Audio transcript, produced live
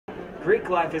Greek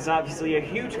life is obviously a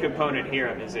huge component here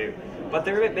at Mizzou, but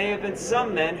there may have been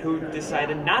some men who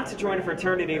decided not to join a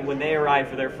fraternity when they arrived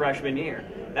for their freshman year.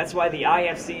 That's why the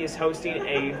IFC is hosting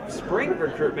a spring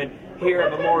recruitment here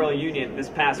at Memorial Union this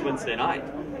past Wednesday night.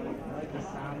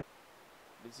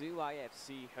 Mizzou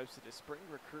IFC hosted a spring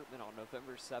recruitment on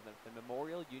November 7th in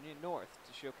Memorial Union North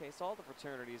to showcase all the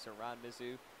fraternities around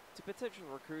Mizzou to potential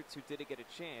recruits who didn't get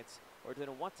a chance or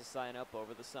didn't want to sign up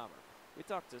over the summer. We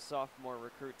talked to sophomore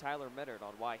recruit Tyler Meddard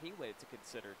on why he waited to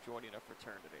consider joining a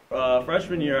fraternity.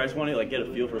 Freshman year, I just wanted to get a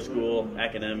feel for school,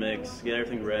 academics, get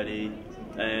everything ready,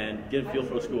 and get a feel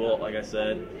for school, like I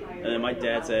said. And then my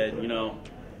dad said, you know,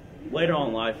 later on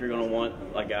in life, you're going to want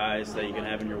guys that you can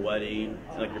have in your wedding,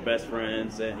 like your best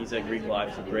friends. And he said Greek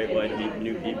life is a great way to meet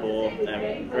new people and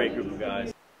a great group of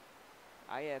guys.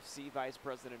 IFC Vice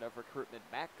President of Recruitment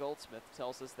Matt Goldsmith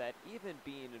tells us that even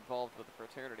being involved with a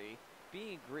fraternity,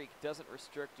 being Greek doesn't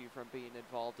restrict you from being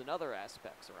involved in other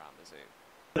aspects around Mizzou.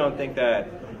 I don't think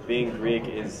that being Greek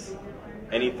is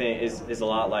anything is a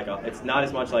lot like it's not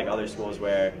as much like other schools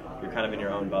where you're kind of in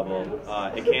your own bubble.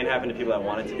 It can happen to people that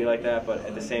want it to be like that, but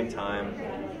at the same time,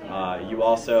 you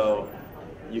also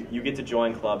you get to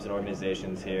join clubs and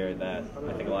organizations here that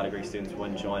I think a lot of Greek students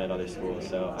wouldn't join at other schools.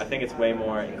 So I think it's way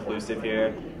more inclusive here,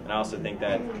 and I also think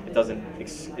that it doesn't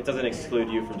exclude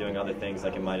you from doing other things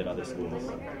like it might at other schools.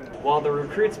 While the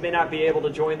recruits may not be able to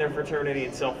join their fraternity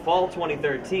until fall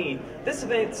 2013, this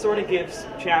event sort of gives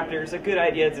chapters a good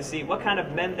idea to see what kind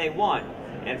of men they want,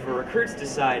 and for recruits to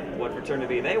decide what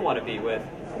fraternity they want to be with,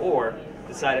 or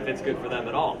decide if it's good for them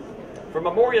at all. From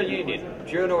Memorial Union,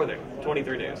 Joe Northern,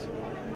 23 News.